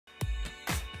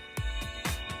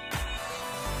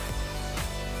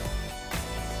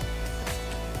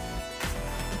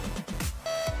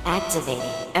Activating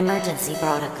emergency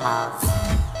protocols.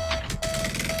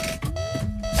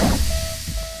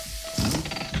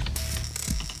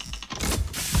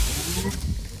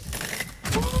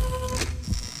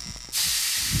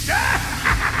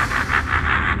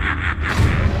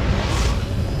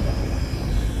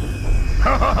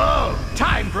 Ho ho ho!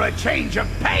 Time for a change of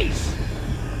pace!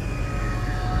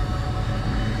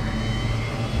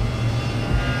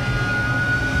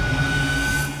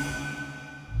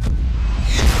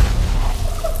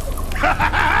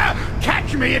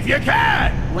 Catch me if you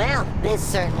can! Well, this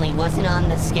certainly wasn't on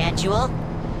the schedule.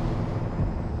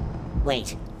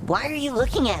 Wait, why are you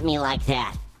looking at me like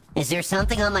that? Is there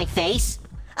something on my face?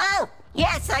 Oh,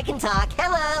 yes, I can talk.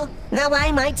 Hello. Though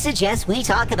I might suggest we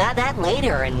talk about that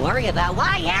later and worry about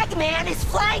why Eggman is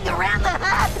flying around the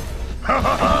hub. Ho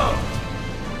ho ho!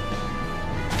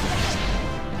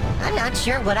 I'm not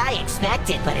sure what I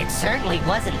expected, but it certainly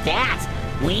wasn't that.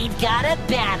 We've got a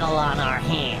battle on our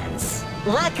hands.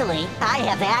 Luckily, I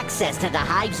have access to the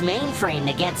Hive's mainframe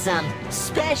to get some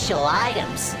special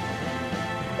items.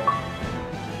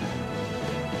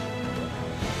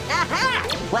 Aha!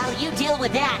 While you deal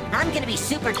with that, I'm gonna be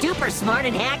super duper smart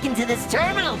and hack into this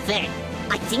terminal thing.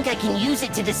 I think I can use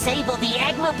it to disable the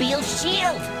Eggmobile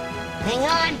shield. Hang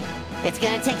on. It's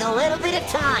gonna take a little bit of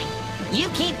time. You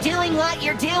keep doing what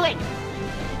you're doing.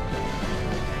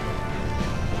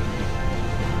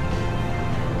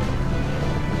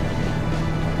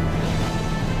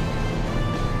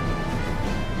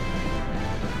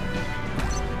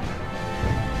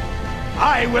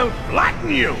 I will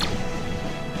flatten you!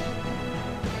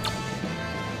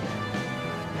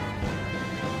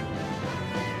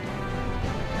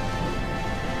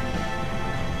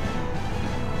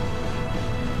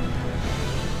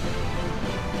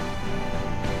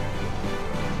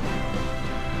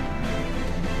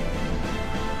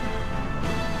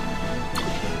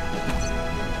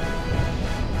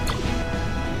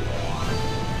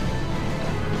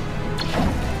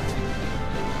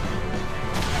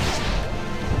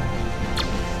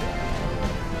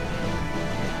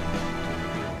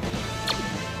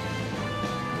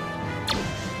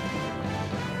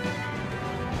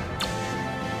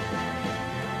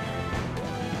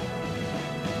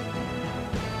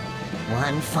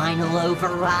 One final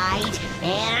override,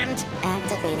 and...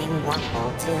 Activating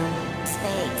wormhole to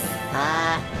space.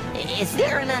 Is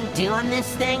there an undo on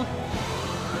this thing?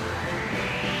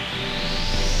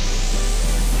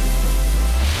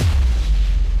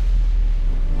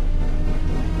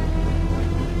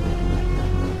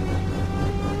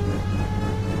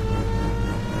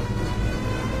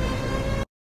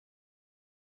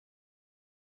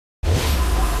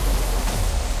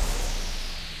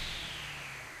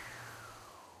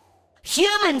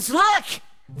 Humans, look!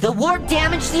 The warp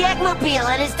damaged the Eggmobile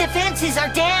and his defenses are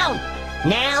down!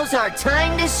 Now's our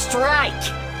time to strike!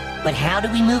 But how do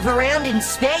we move around in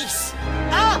space?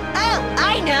 Oh,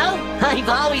 I know! I've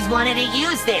always wanted to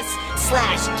use this!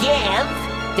 /give...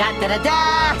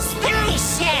 da-da-da-da...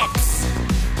 spaceships!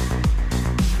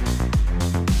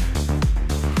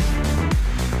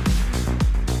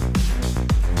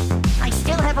 I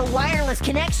still have a wireless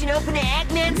connection open to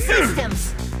Eggman's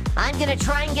systems! I'm gonna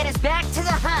try and get us back to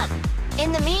the hub.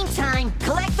 In the meantime,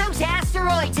 collect those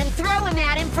asteroids and throw them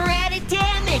at him for added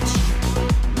damage.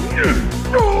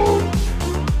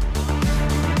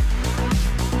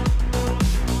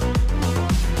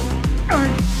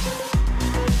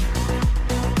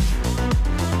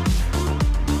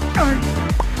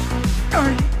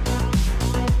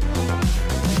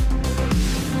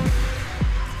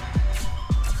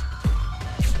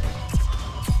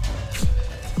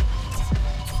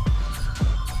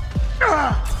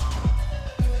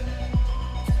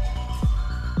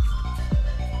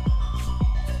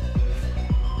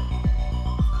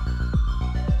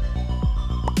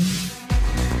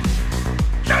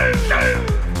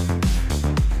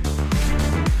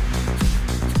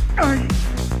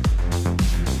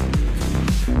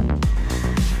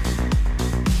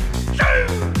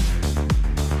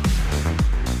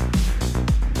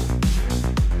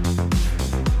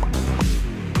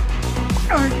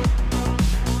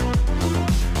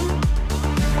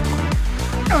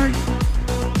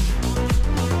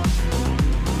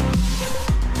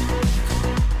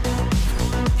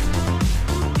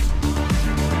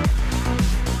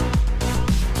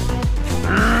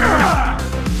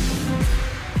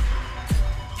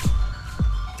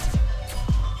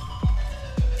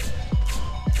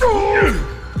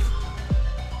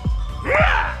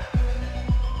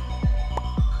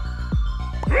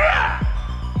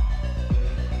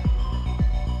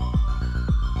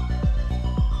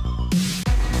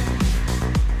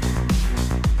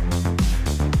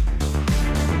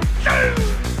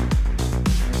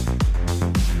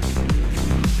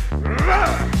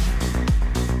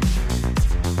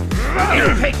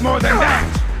 It'll take more than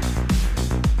that!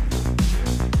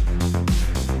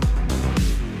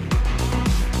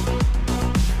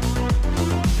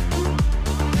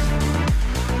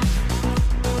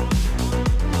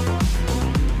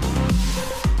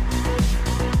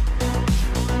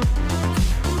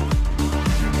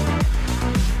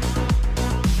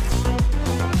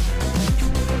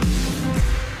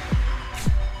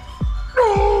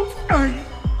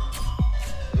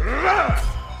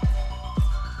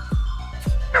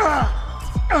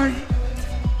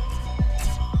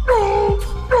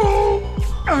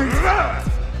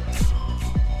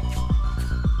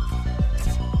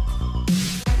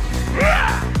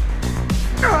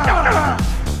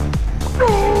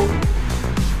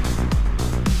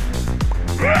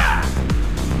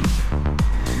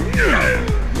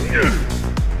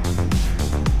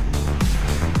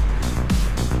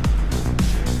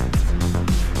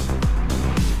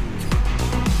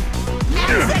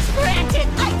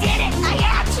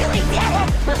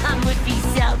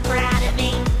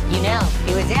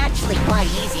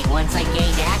 Quite easy once I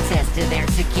gained access to their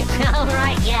secure.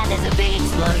 Alright, yeah, there's a big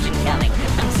explosion coming.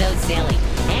 I'm so silly.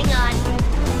 Hang on.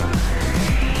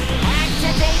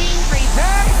 Activating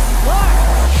reverse warp!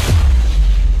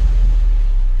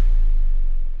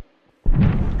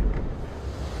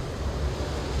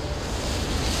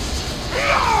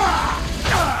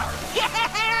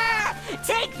 Yeah!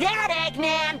 Take that,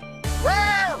 Eggman!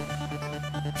 Whoa!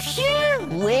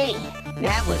 Phew-wee!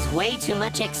 That was way too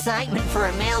much excitement for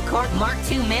a Mailcorp Mark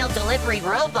II mail delivery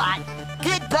robot.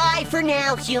 Goodbye for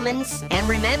now, humans. And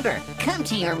remember, come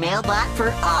to your mailbot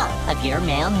for all of your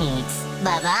mail needs.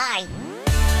 Bye-bye.